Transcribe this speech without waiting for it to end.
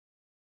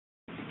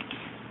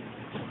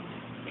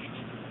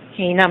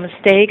Hey,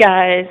 namaste,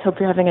 guys. Hope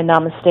you're having a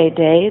namaste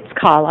day. It's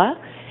Kala.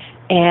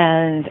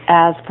 And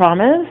as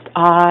promised,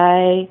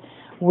 I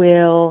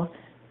will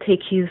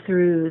take you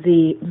through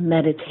the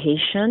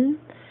meditation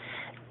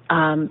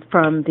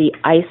from the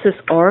Isis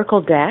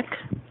Oracle deck,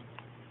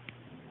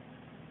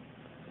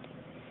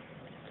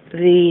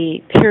 the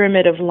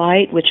Pyramid of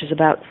Light, which is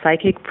about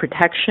psychic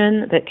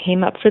protection that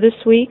came up for this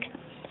week.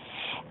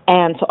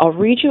 And so I'll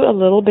read you a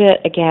little bit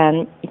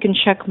again. You can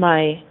check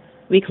my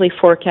weekly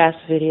forecast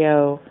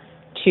video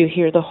to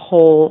hear the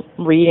whole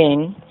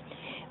reading,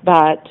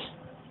 but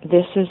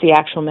this is the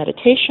actual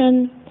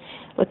meditation.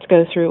 Let's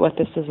go through what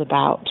this is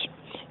about.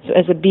 So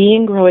as a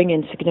being growing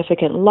in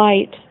significant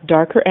light,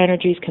 darker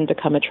energies can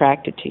become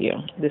attracted to you.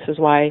 This is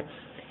why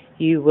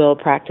you will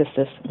practice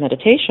this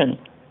meditation.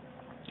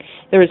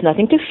 There is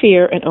nothing to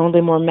fear and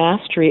only more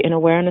mastery and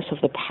awareness of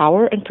the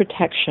power and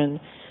protection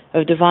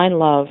of divine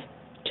love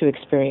to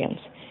experience.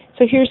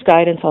 So here's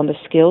guidance on the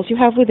skills you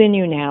have within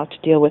you now to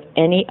deal with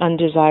any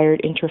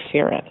undesired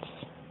interference.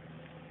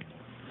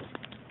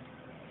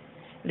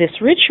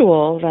 This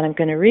ritual that I'm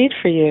going to read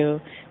for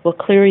you will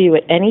clear you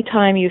at any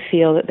time you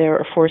feel that there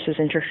are forces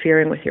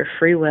interfering with your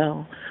free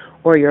will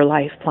or your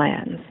life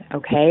plans,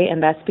 okay?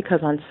 And that's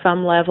because on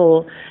some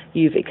level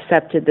you've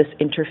accepted this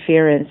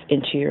interference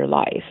into your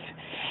life,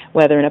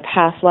 whether in a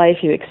past life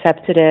you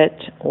accepted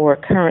it or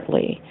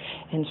currently.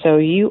 And so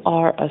you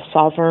are a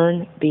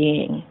sovereign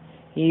being.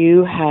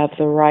 You have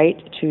the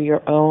right to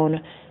your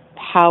own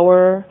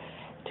power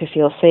to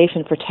feel safe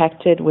and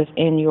protected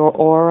within your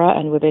aura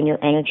and within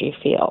your energy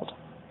field.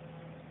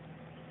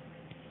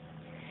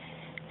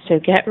 So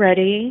get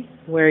ready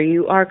where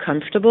you are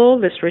comfortable.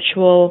 This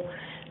ritual,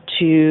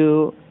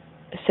 to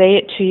say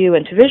it to you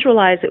and to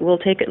visualize it, will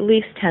take at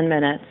least 10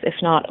 minutes, if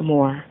not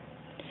more.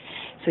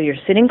 So you're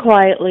sitting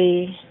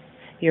quietly,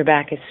 your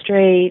back is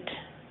straight,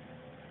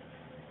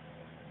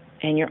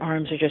 and your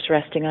arms are just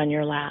resting on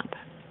your lap.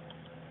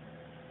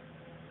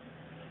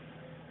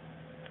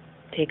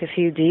 Take a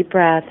few deep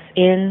breaths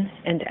in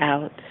and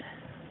out,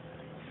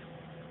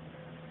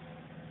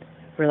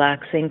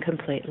 relaxing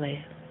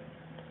completely.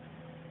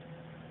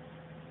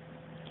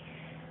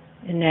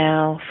 And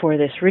now for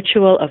this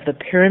ritual of the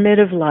Pyramid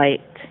of Light,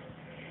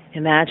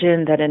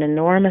 imagine that an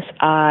enormous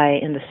eye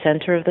in the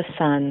center of the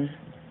sun.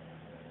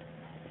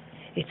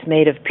 It's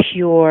made of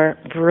pure,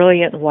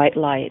 brilliant white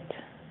light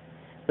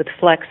with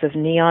flecks of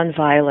neon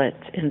violet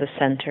in the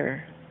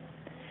center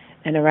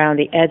and around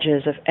the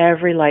edges of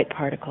every light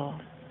particle.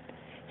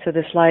 So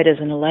this light is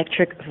an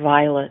electric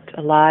violet,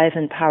 alive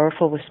and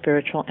powerful with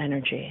spiritual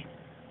energy.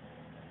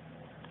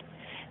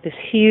 This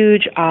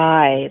huge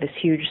eye, this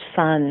huge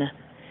sun,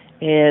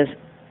 is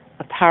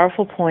a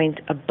powerful point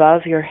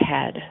above your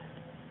head.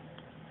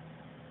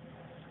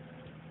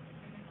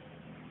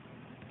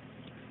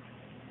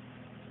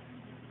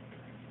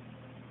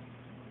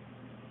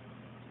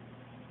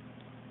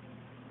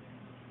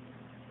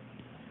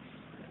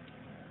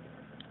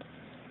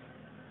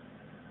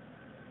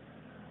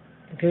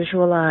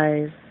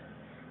 Visualize,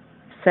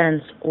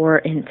 sense, or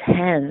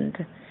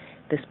intend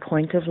this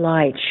point of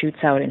light shoots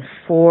out in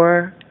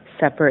 4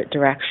 separate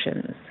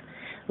directions,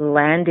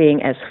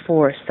 landing as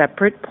 4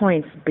 separate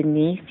points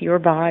beneath your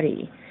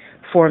body,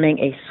 forming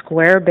a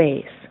square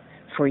base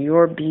for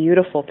your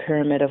beautiful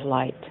pyramid of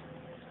light.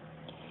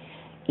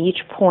 Each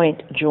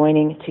point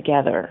joining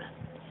together.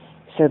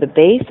 So the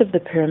base of the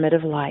pyramid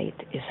of light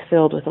is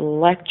filled with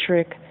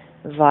electric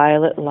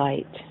violet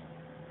light.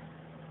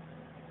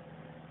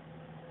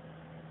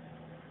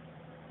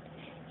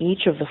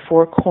 Each of the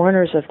 4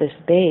 corners of this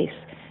base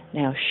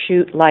now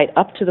shoot light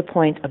up to the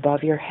point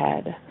above your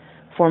head,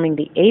 forming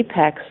the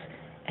apex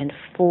and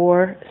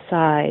 4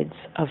 sides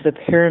of the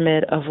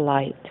pyramid of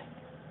light.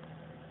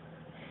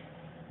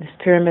 This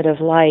pyramid of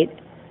light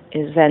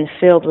is then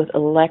filled with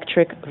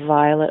electric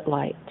violet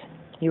light.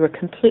 You are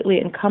completely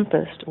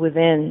encompassed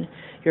within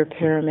your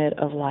pyramid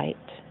of light.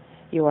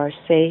 You are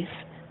safe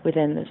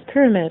within this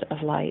pyramid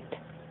of light.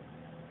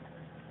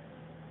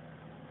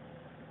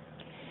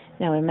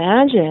 Now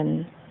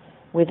imagine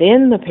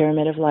within the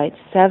pyramid of light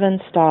 7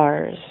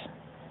 stars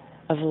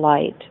of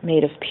light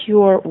made of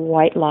pure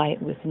white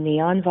light with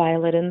neon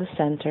violet in the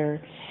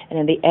center and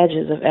in the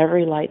edges of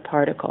every light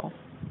particle.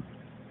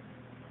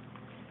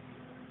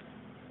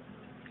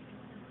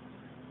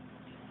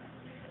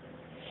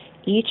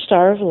 Each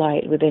star of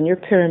light within your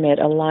pyramid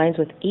aligns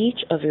with each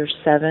of your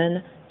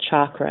 7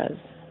 chakras.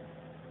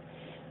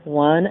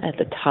 1 at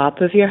the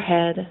top of your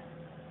head,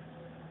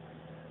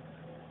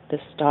 the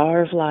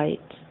star of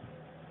light.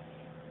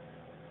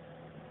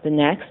 The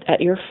next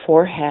at your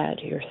forehead,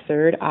 your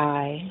 3rd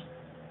eye.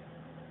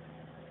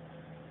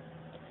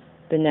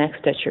 The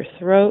next at your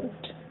throat.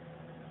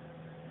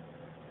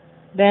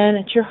 Then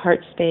at your heart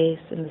space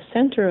in the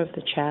center of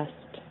the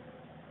chest.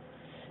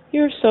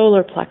 Your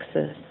solar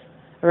plexus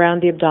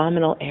around the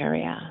abdominal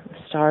area, the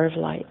star of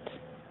light.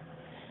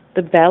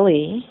 The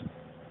belly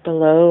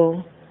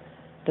below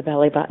the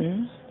belly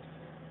button.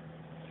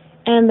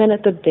 And then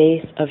at the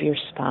base of your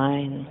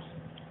spine.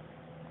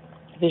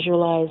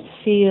 Visualize,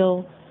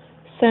 feel,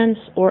 sense,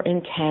 or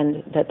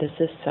intend that this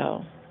is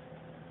so.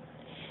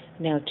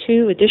 Now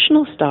 2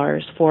 additional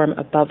stars form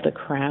above the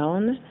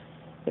crown.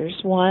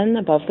 There's one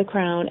above the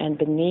crown and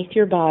beneath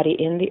your body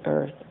in the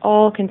earth,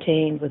 all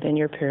contained within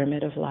your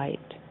pyramid of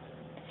light.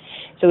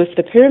 So if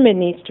the pyramid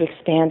needs to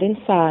expand in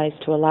size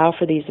to allow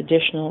for these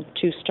additional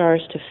 2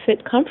 stars to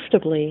fit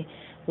comfortably,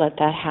 let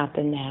that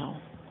happen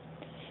now.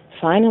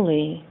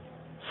 Finally,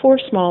 4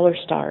 smaller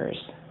stars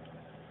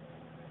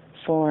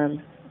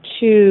form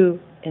 2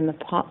 in the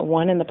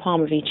one in the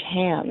palm of each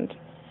hand.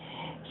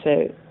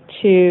 So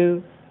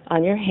 2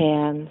 on your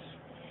hands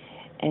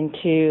and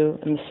 2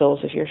 in the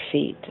soles of your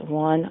feet,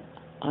 1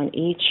 on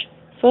each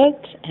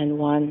foot and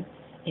 1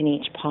 in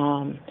each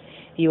palm.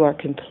 You are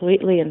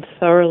completely and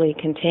thoroughly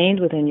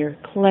contained within your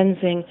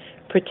cleansing,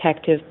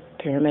 protective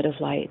pyramid of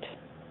light.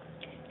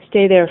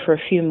 Stay there for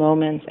a few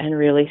moments and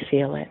really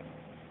feel it.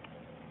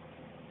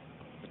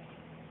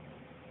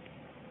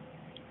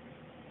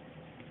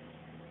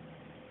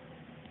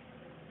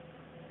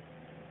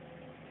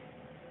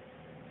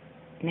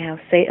 Now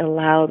say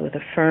aloud with a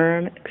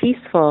firm,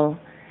 peaceful,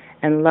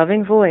 and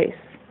loving voice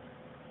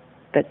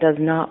that does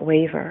not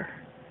waver.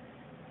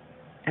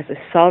 As a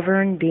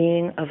sovereign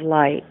being of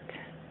light,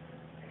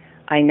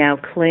 I now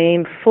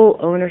claim full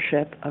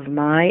ownership of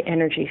my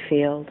energy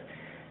field.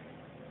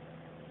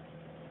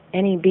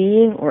 Any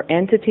being or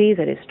entity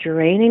that is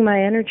draining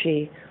my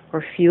energy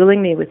or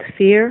fueling me with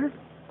fear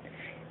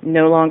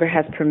no longer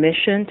has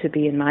permission to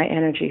be in my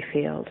energy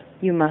field.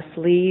 You must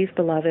leave,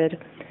 beloved.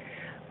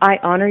 I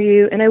honor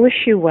you and I wish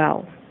you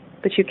well,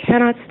 but you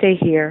cannot stay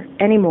here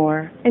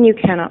anymore and you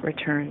cannot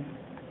return.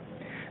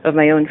 Of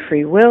my own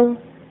free will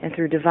and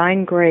through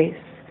divine grace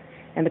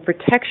and the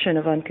protection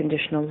of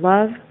unconditional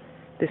love,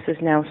 this is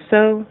now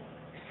so,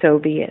 so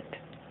be it.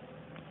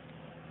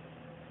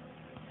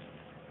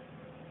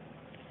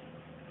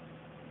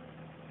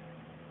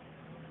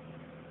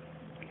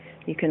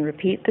 You can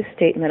repeat the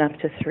statement up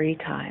to 3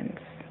 times.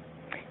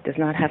 It does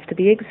not have to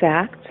be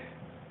exact,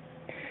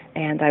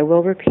 and I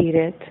will repeat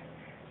it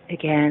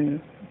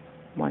again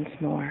once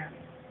more.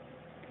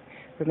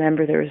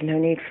 Remember, there is no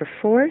need for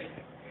force.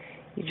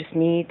 You just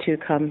need to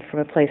come from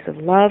a place of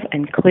love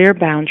and clear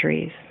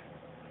boundaries.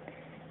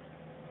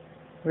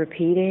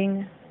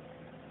 Repeating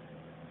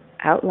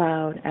out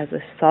loud as a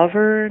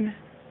sovereign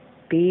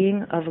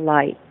being of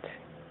light.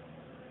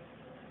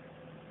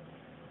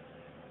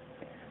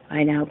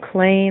 I now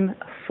claim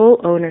full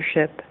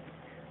ownership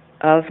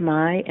of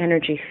my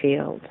energy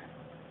field.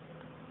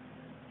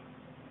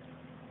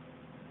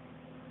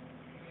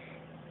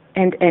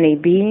 And any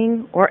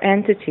being or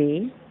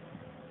entity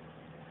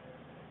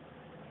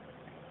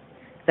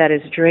that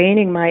is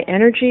draining my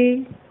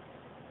energy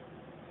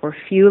or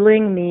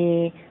fueling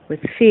me with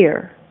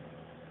fear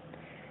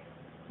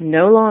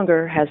no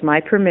longer has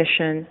my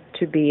permission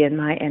to be in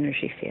my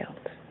energy field.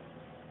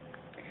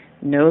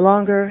 No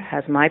longer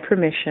has my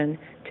permission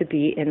to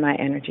be in my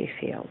energy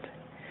field.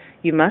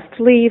 You must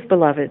leave,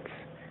 beloveds.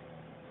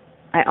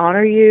 I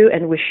honor you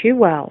and wish you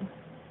well.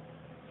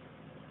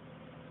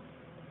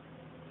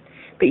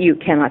 But you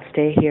cannot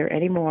stay here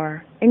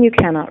anymore, and you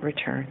cannot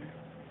return.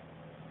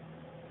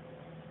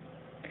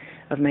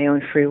 Of my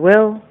own free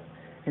will,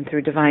 and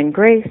through divine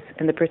grace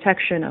and the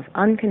protection of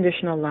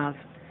unconditional love,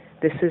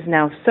 this is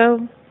now so,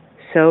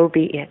 so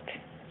be it.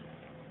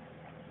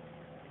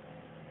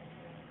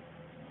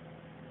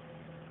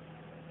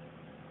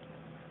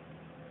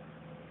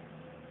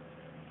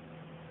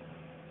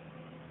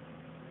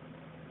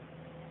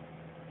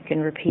 You can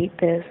repeat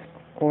this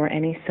or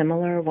any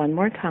similar one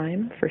more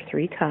time for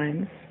 3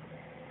 times,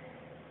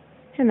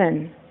 and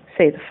then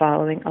say the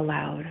following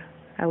aloud.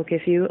 I will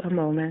give you a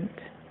moment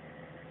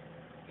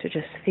to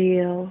just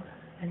feel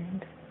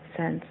and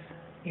sense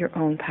your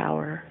own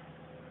power.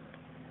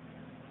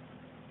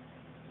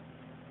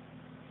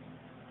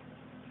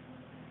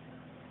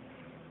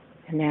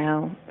 And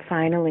now,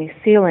 finally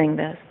sealing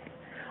this,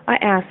 I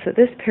ask that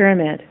this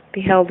pyramid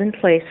be held in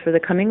place for the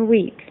coming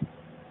week,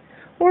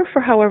 or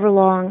for however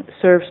long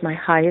serves my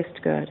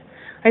highest good.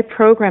 I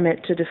program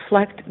it to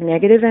deflect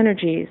negative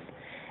energies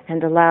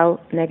and allow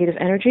negative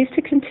energies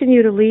to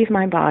continue to leave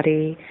my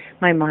body,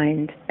 my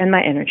mind, and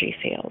my energy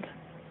field.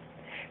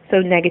 So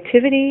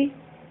negativity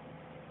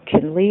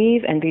can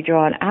leave and be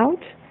drawn out,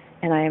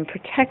 and I am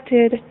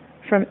protected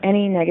from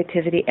any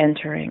negativity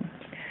entering.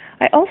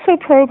 I also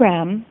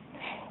program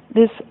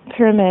this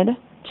pyramid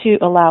to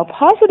allow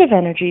positive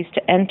energies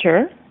to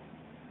enter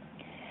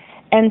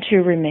and to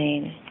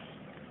remain.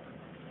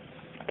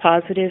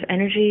 Positive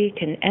energy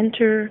can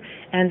enter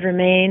and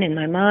remain in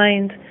my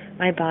mind,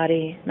 my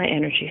body, my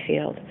energy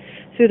field.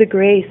 Through the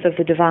grace of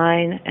the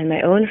divine and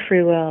my own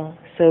free will,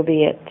 so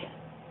be it.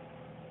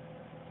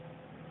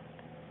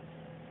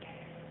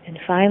 And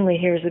finally,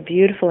 here's a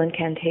beautiful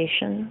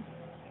incantation.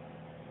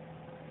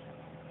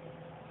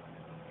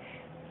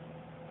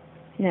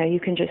 Now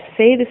you can just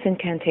say this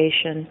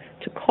incantation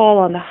to call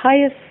on the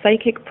highest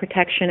psychic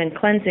protection and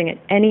cleansing at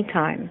any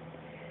time.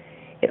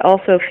 It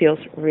also feels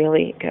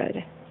really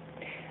good.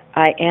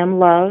 I am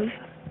love.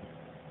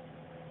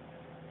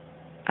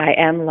 I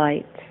am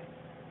light.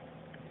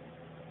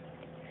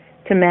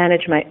 To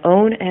manage my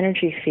own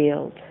energy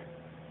field,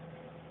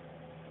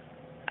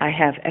 I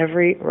have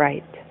every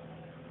right.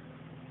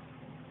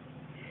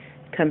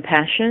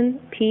 Compassion,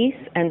 peace,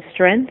 and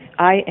strength,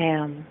 I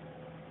am.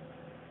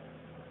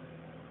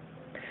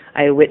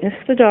 I witness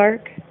the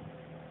dark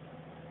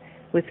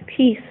with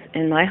peace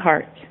in my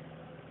heart.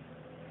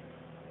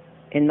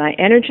 In my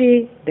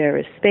energy, there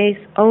is space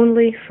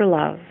only for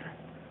love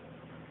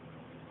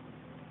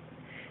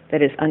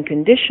that is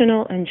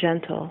unconditional and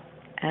gentle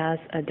as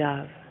a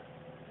dove.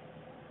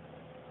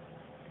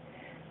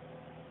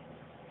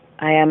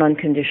 I am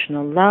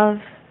unconditional love.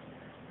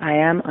 I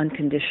am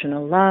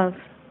unconditional love.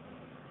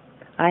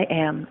 I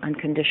am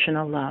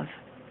unconditional love.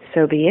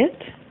 So be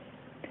it.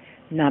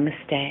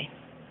 Namaste.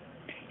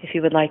 If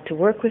you would like to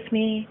work with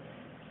me,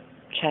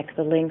 check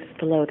the links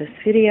below this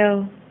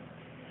video.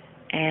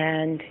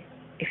 And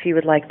if you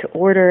would like to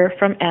order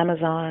from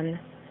Amazon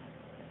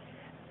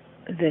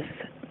this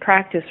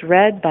practice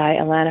read by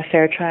Alana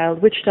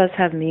Fairchild, which does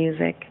have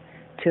music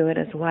to it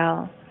as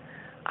well,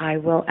 I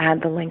will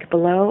add the link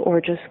below, or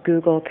just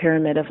Google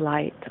Pyramid of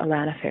Light,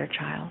 Alana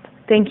Fairchild.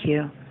 Thank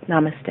you.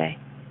 Namaste.